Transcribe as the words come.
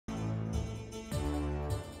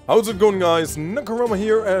How's it going, guys? Nakarama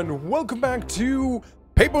here, and welcome back to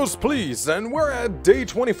Papers, Please. And we're at day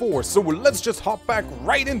 24, so let's just hop back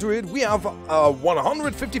right into it. We have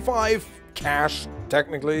 155 cash,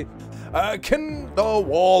 technically. Can the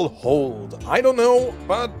wall hold? I don't know,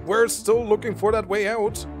 but we're still looking for that way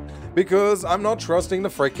out, because I'm not trusting the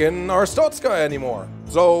frickin' Arstotzka anymore.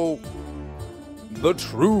 So, the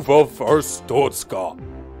truth of Arstotzka.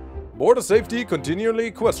 Border safety continually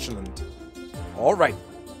questioned. Alright.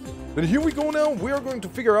 Then here we go now. We are going to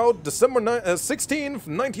figure out December 16th,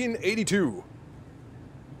 1982.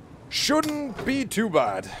 Shouldn't be too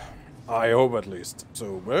bad. I hope at least.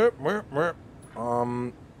 So,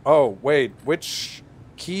 oh, wait. Which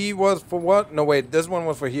key was for what? No, wait. This one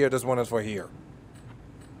was for here. This one is for here.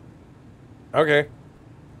 Okay.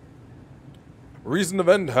 Recent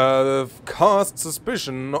events have cast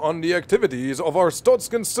suspicion on the activities of our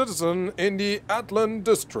Stotskan citizen in the Atlan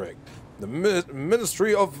district. The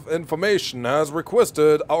Ministry of Information has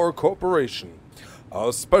requested our cooperation.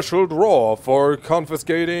 A special drawer for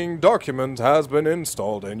confiscating documents has been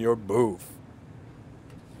installed in your booth.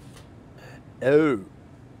 Oh.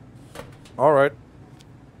 Alright.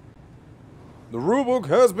 The rulebook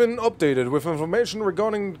has been updated with information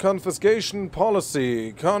regarding confiscation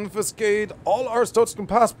policy. Confiscate all our Stotskan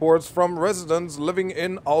passports from residents living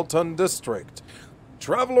in Altan district.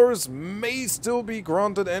 Travelers may still be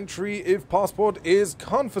granted entry if passport is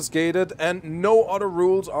confiscated and no other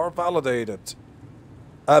rules are violated.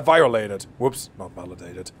 Whoops, not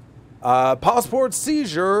validated. Passport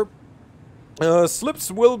seizure slips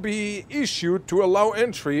will be issued to allow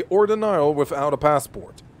entry or denial without a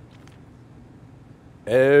passport.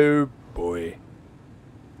 Oh boy.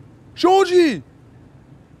 Jorji!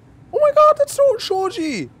 Oh my god, that's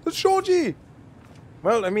Jorji! That's Jorji!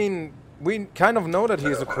 Well, I mean, we kind of know that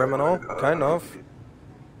he's a criminal, kind of.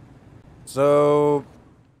 So,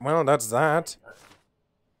 well, that's that.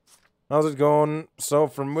 How's it going? So,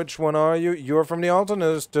 from which one are you? You're from the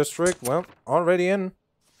Altanus district. Well, already in.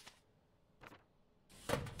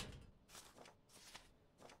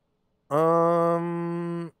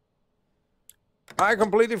 I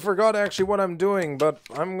completely forgot actually what I'm doing, but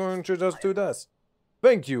I'm going to just do this.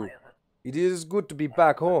 Thank you. It is good to be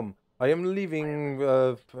back home. I am leaving,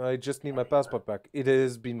 I just need my passport back. It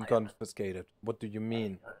has been confiscated. What do you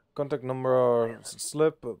mean? Contact number or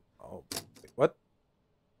slip? Oh, wait, what?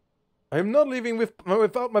 I am not leaving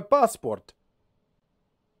without my passport.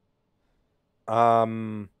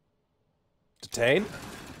 Detain?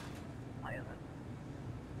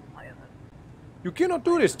 You cannot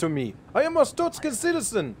do this to me. I am a Stotskan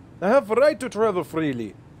citizen. I have a right to travel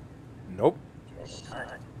freely. Nope.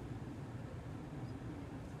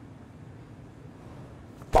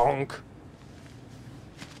 Bonk.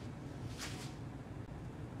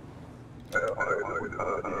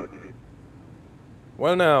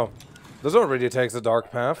 Well now, this already takes a dark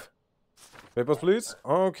path. Papers, please.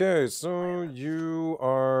 Okay, so you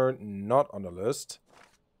are not on the list.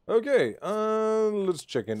 Okay, let's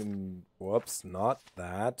check in. Whoops, not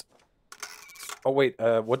that. Oh wait,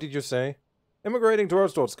 what did you say? Immigrating to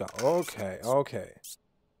Arstotzka. Okay, okay.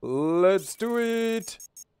 Let's do it.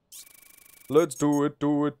 Let's do it,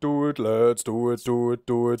 do it, do it, let's do it, do it,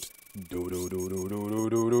 do it.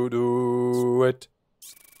 Do it.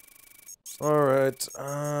 Alright,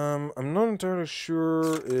 I'm not entirely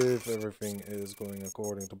sure if everything is going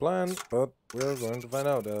according to plan, but we're going to find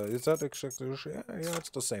out. Is that exactly? Yeah, it's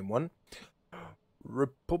the same one.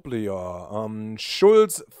 Republia,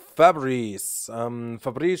 Schulz Fabrice,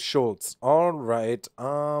 Fabrice Schulz. Alright,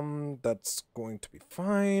 that's going to be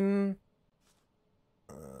fine.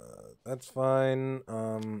 That's fine.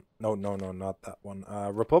 No, not that one.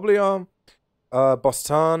 Republia,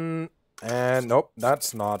 Boston, and nope,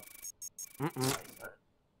 that's not.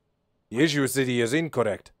 The issue city is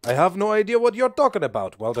incorrect. I have no idea what you're talking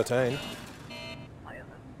about. Well detained.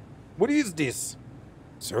 What is this?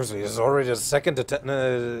 Seriously, this is already the second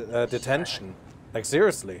detention. Like,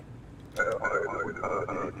 seriously.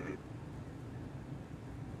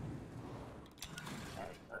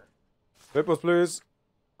 Papers, please.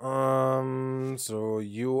 So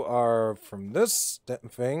you are from this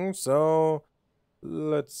thing, so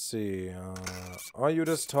let's see. Are you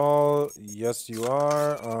this tall? Yes, you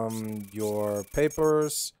are. Your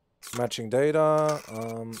papers, matching data.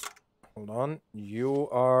 Hold on. You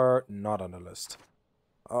are not on the list.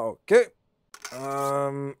 Okay.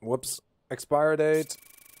 Whoops. Expire date.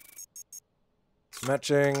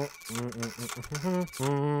 Matching.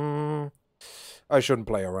 I shouldn't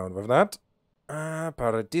play around with that.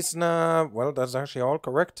 Paradisna. Well, that's actually all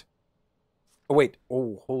correct. Oh, wait.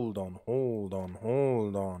 Oh, hold on.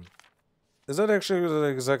 Is that actually the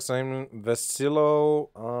exact same? Vesilo?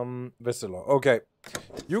 Vesilo. Okay.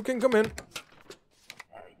 You can come in.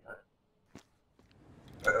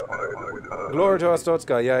 Glory to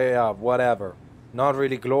Ostotska. Yeah. Whatever. Not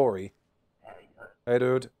really glory. Hey,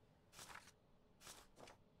 dude.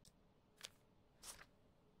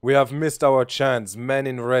 We have missed our chance. Man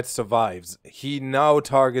in red survives. He now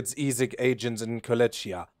targets Isaac agents in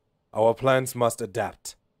Kolechia. Our plans must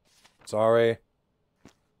adapt. Sorry.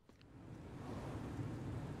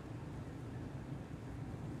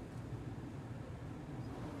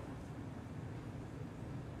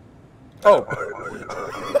 Oh.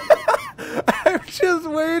 I'm just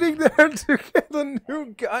waiting there to get a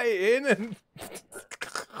new guy in and...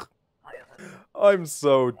 I'm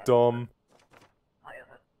so dumb.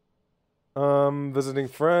 Visiting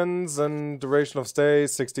friends and duration of stay,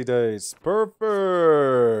 60 days.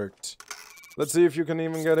 Perfect! Let's see if you can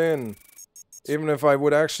even get in. Even if I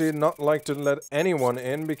would actually not like to let anyone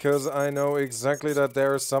in, because I know exactly that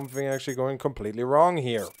there is something actually going completely wrong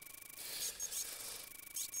here.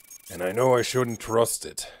 And I know I shouldn't trust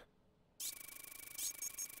it.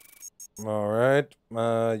 Alright,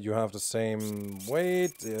 you have the same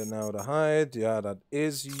weight, now the height, yeah, that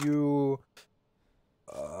is you.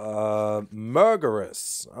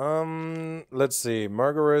 Murgerous. Let's see.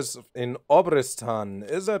 Murgerous in Obristan.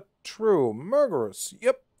 Is that true? Murgerous.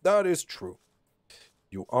 Yep, that is true.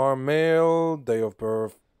 You are male. Day of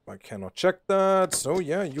birth. I cannot check that. So,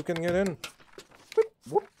 yeah, you can get in. Whoop,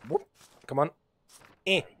 whoop, whoop. Come on.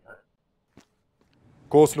 Eh.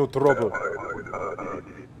 Cause no trouble.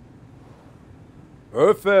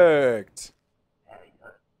 Perfect.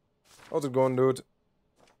 How's it going, dude?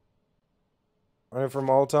 Are you from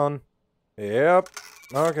Alton? Yep.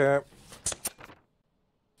 Okay.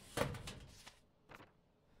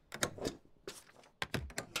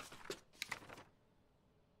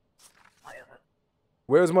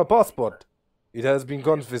 Where's my passport? It has been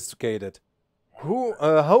confiscated.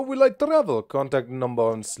 How will I travel? Contact number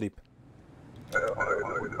on sleep.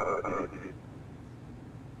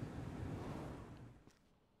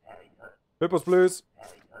 Papers, please.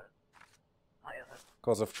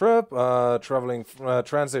 Cause of trip, traveling,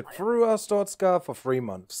 transit through Astotska for 3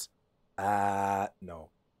 months. No.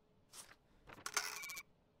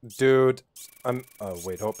 Dude,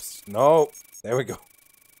 wait, oops. No, there we go.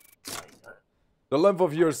 The length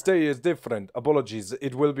of your stay is different. Apologies,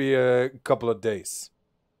 it will be a couple of days.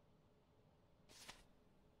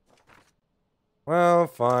 Well,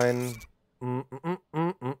 fine.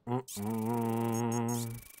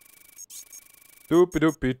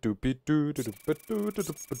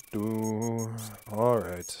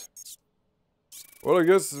 Alright. Well, I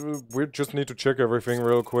guess we just need to check everything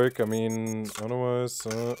real quick. I mean, otherwise,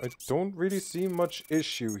 I don't really see much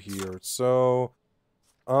issue here. So,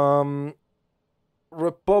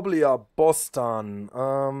 Republia, Boston.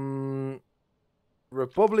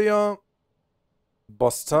 Republia,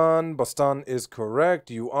 Boston. Boston is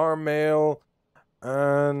correct. You are male.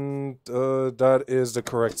 And that is the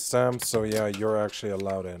correct stamp, so yeah, you're actually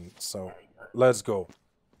allowed in. So, let's go.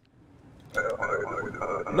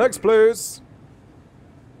 Next, please.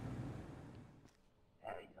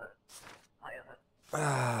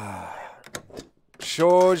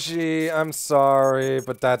 Jorji, I'm sorry,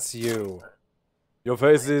 but that's you. Your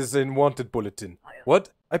face is in wanted bulletin.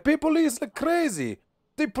 What? I pay police like crazy.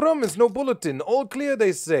 They promise no bulletin. All clear,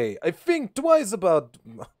 they say. I think twice about...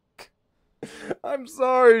 I'm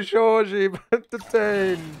sorry, Jorji, but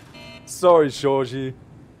detained. Sorry, Jorji.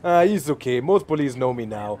 He's okay. Most police know me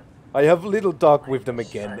now. I have little talk with them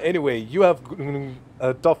again. Anyway, you have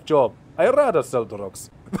a tough job. I rather sell drugs.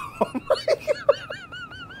 Oh my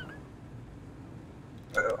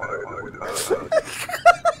God.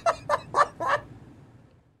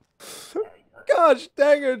 Gosh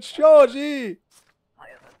dang it, Jorji!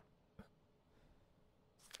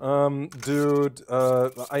 Dude,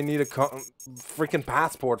 I need a freaking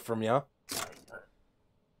passport from ya.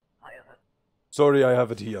 Sorry, I have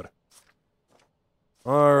it here.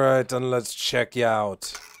 Alright, then let's check you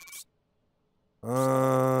out.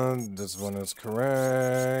 This one is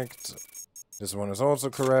correct. This one is also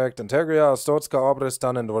correct. Integria, Stotska,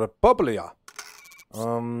 Obristan, and Republia.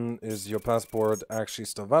 Is your passport actually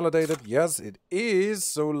still validated? Yes, it is.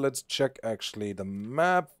 So let's check actually the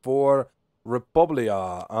map for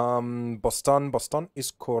Republia. Boston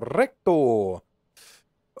is correcto.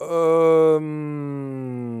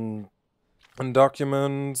 And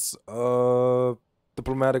documents,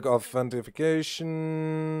 diplomatic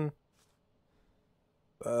authentication.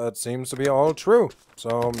 That seems to be all true.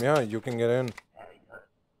 So, yeah, you can get in.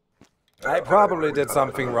 I probably did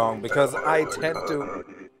something wrong, because I tend to...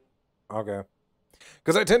 Okay.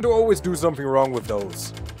 Because I tend to always do something wrong with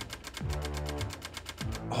those.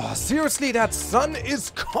 Oh, seriously, that son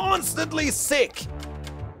is constantly sick!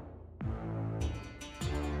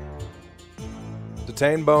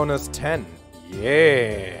 Detain bonus 10.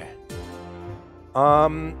 Yeah.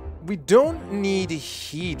 We don't need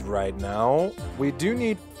heat right now. We do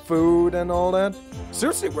need food and all that.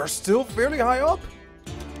 Seriously, we're still fairly high up.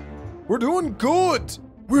 We're doing good.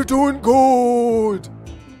 We're doing good.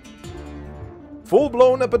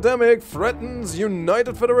 Full-blown epidemic threatens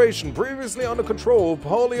United Federation. Previously under control.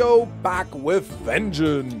 Polio back with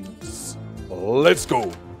vengeance. Let's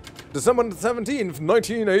go. December 17th,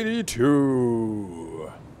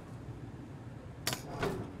 1982.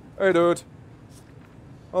 Hey, dude.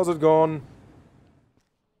 How's it going?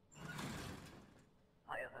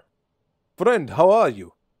 Friend, how are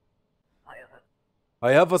you?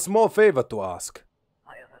 I have a small favor to ask.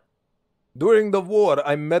 During the war,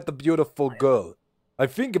 I met a beautiful girl. I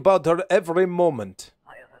think about her every moment.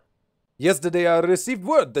 Yesterday, I received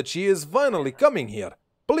word that she is finally coming here.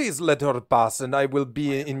 Please let her pass and I will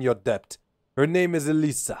be in your debt. Her name is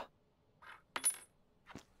Elisa.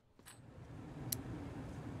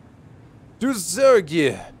 To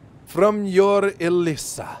Sergey, from your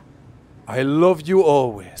Elisa. I love you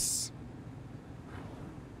always.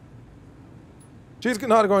 She's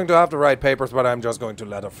not going to have to write papers, but I'm just going to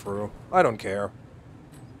let her through. I don't care.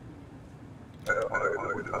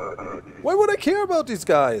 Why would I care about these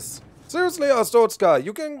guys? Seriously, Ostotska,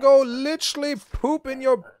 you can go literally poop in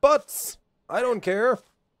your butts. I don't care.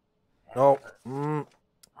 No.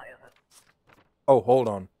 Oh, hold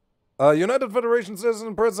on. United Federation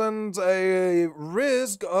citizen presents a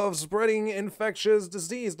risk of spreading infectious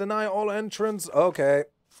disease. Deny all entrance. Okay.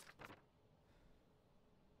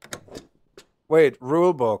 Wait,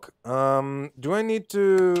 rulebook. Do I need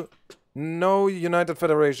to... No United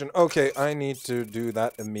Federation. Okay, I need to do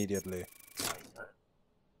that immediately.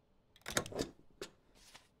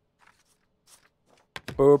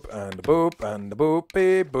 Boop and boop and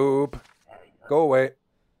boopy boop. Go away.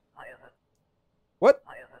 What?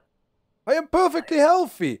 I am perfectly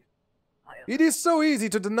healthy. It is so easy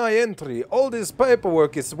to deny entry. All this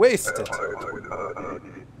paperwork is wasted.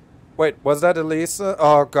 Wait, was that Elisa?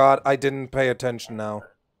 Oh god, I didn't pay attention now.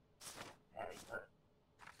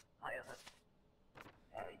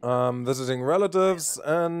 Visiting relatives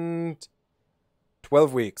and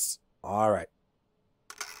 12 weeks. Alright.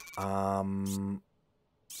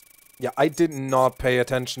 Yeah, I did not pay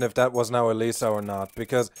attention if that was now Elisa or not,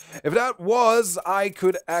 because if that was, I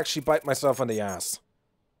could actually bite myself on the ass.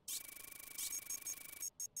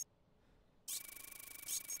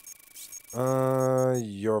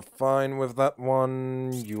 You're fine with that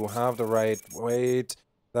one. You have the right weight.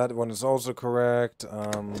 That one is also correct.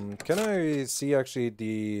 Can I see actually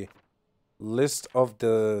the list of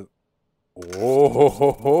the... Oh, ho,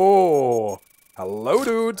 ho, ho. Hello,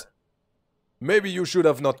 dude. Maybe you should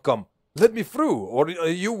have not come. Let me through, or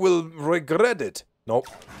you will regret it. Nope.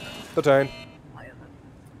 Detain.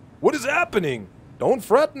 What is happening? Don't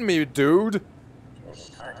threaten me, dude.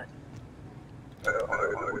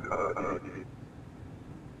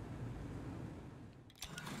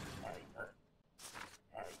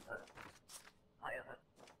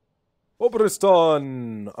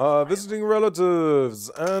 Obristan, visiting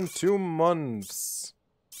relatives, and 2 months.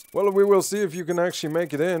 Well, we will see if you can actually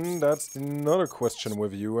make it in. That's another question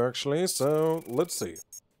with you, actually, so let's see.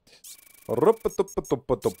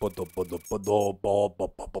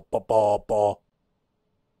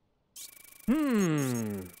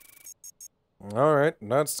 Alright,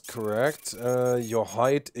 that's correct. Your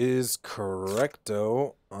height is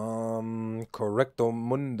correcto. Correcto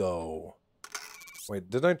mundo. Wait,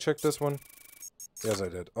 did I check this one? Yes, I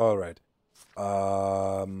did. Alright.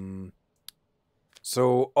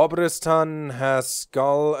 So, Obristan has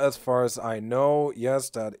skull as far as I know.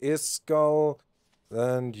 Yes, that is skull.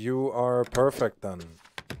 Then you are perfect then.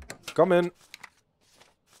 Come in.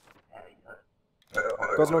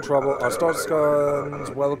 Cause no trouble. Our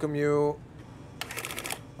Starscans welcome you.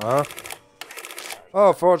 Huh?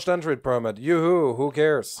 Oh, forged entry permit. Yoo-hoo, who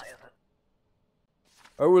cares?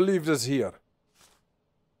 I will leave this here.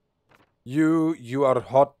 You are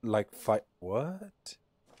hot like fire. What?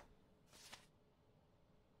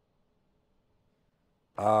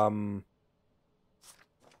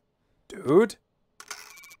 Dude?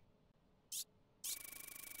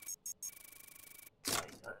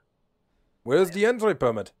 Where's the entry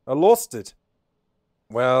permit? I lost it.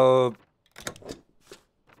 Well...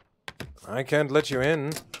 I can't let you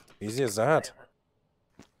in. Easy as that.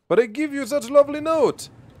 But I give you such a lovely note!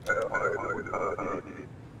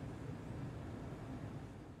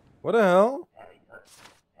 What the hell?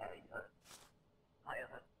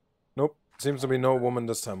 Nope. Seems to be no woman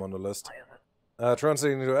this time on the list.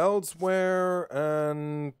 Translating to elsewhere,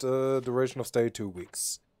 and duration of stay 2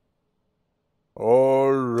 weeks.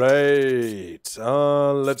 Alright.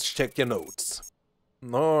 Let's check your notes.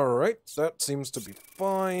 Alright, that seems to be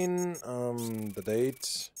fine. The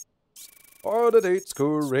date. Are the dates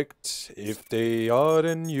correct? If they are,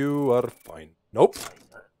 then you are fine. Nope.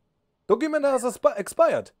 Document has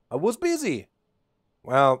expired. I was busy.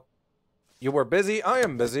 Well, you were busy, I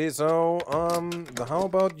am busy, so, how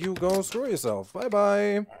about you go screw yourself?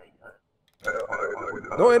 Bye-bye.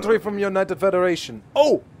 No entry from United Federation.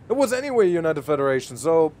 Oh! It was anyway United Federation,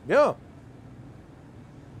 so, yeah.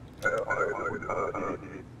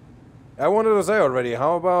 I wanted to say already,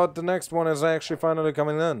 how about the next one is actually finally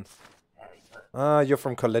coming in? You're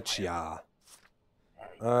from Kolechia.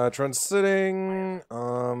 Transiting,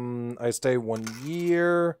 I stay 1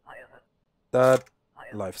 year. That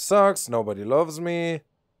life sucks, nobody loves me.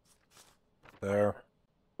 There.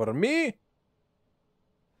 But me?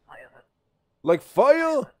 Like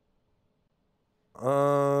fire?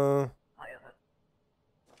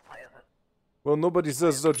 Well, nobody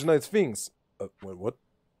says such nice things. Wait, what?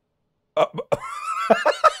 I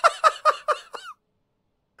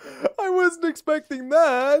wasn't expecting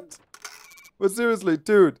that. But seriously,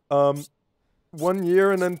 dude, 1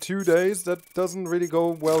 year and then 2 days, that doesn't really go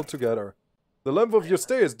well together. The length of your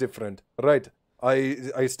stay is different. Right,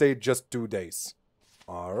 I stayed just 2 days.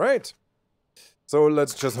 Alright. So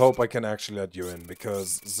let's just hope I can actually let you in,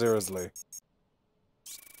 because, seriously.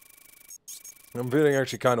 I'm feeling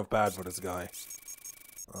actually kind of bad for this guy.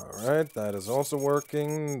 Alright, that is also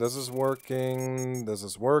working. This is working. This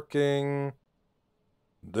is working.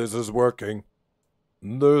 This is working.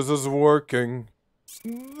 This is working.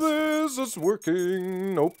 This is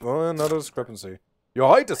working. Nope, another discrepancy. Your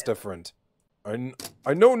height is different.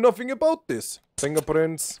 I know nothing about this.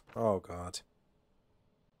 Fingerprints. Oh god.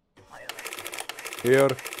 Here.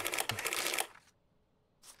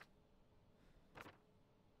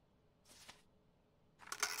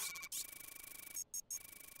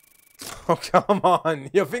 Oh, come on.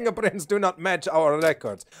 Your fingerprints do not match our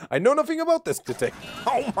records. I know nothing about this detective.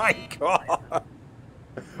 Oh my god.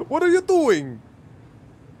 What are you doing?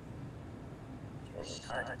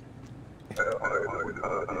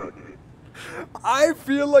 I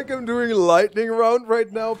feel like I'm doing a lightning round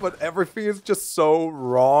right now, but everything is just so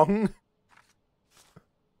wrong.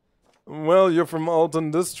 Well, you're from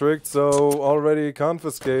Alton District, so already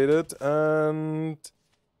confiscated, and...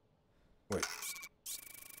 Wait.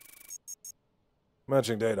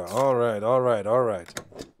 Matching data. Alright, alright, alright.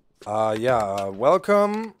 Yeah,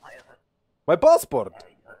 welcome. My passport!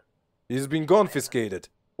 He's been confiscated.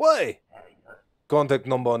 Why? Contact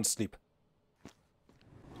number on sleep.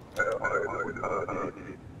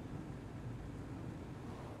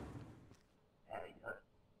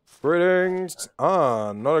 Greetings.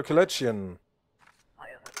 Not a collection.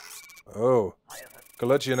 Oh.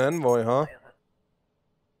 Collection envoy, huh?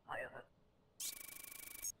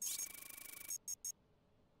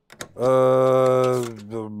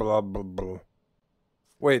 Blah, blah, blah.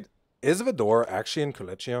 Wait, is Vidor actually in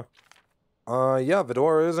Kolechia? Yeah,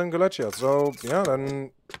 Vidor is in Kolechia, so, yeah,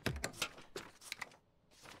 then...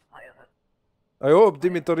 I hope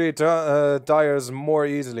Dimitri tires more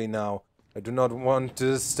easily now. I do not want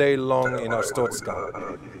to stay long in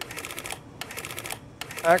Ostotska.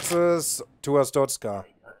 Access to Ostotska.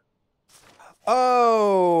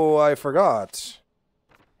 Oh, I forgot.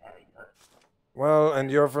 Well, and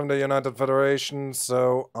you're from the United Federation,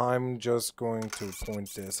 so I'm just going to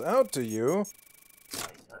point this out to you.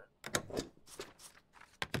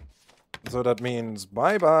 So that means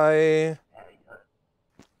bye-bye.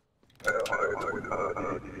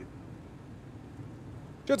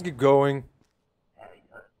 Just keep going.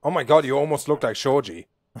 Oh my god, you almost look like Jorji.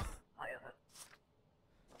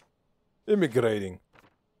 Immigrating.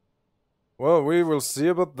 Well, we will see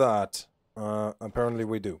about that. Apparently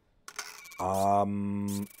we do.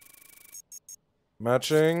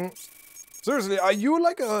 Matching. Seriously, are you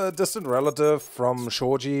like a distant relative from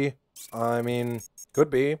Jorji? I mean, could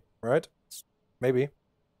be, right? Maybe.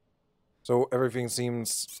 So everything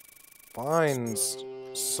seems fine.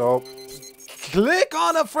 So, click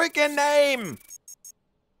on a freaking name!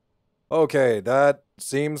 Okay, that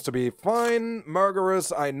seems to be fine.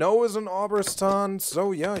 Murderous, I know, is an Oberstan,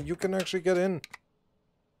 so yeah, you can actually get in.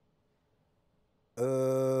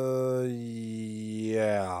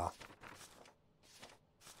 Yeah.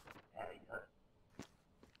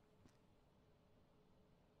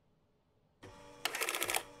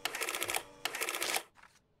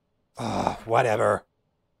 Whatever.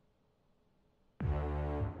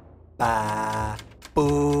 ba,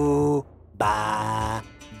 boo, ba,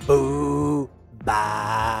 boo,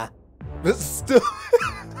 ba. This is still...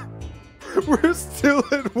 We're still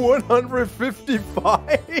at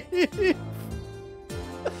 155.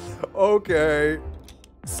 Okay.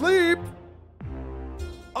 Sleep.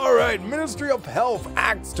 Alright, Ministry of Health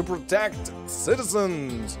acts to protect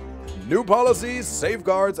citizens. New policies,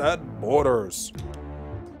 safeguards at borders.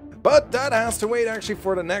 But that has to wait actually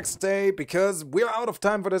for the next day because we're out of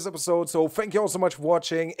time for this episode. So thank you all so much for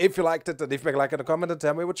watching. If you liked it, then leave me a like in the comment and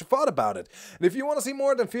tell me what you thought about it. And if you want to see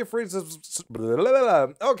more, then feel free to...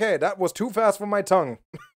 Okay, that was too fast for my tongue.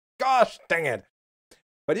 Gosh, dang it.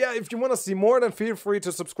 But yeah, if you want to see more, then feel free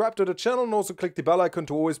to subscribe to the channel and also click the bell icon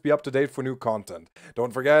to always be up to date for new content.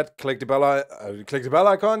 Don't forget, click the bell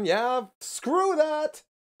icon. Yeah, screw that.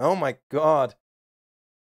 Oh my god.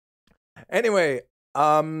 Anyway,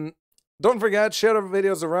 don't forget, share the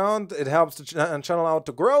videos around. It helps the channel out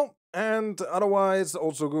to grow. And otherwise,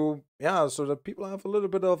 also go, yeah, so that people have a little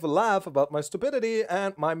bit of a laugh about my stupidity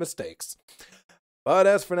and my mistakes. But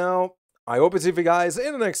as for now, I hope to see you guys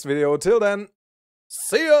in the next video. Till then,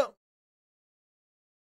 see ya!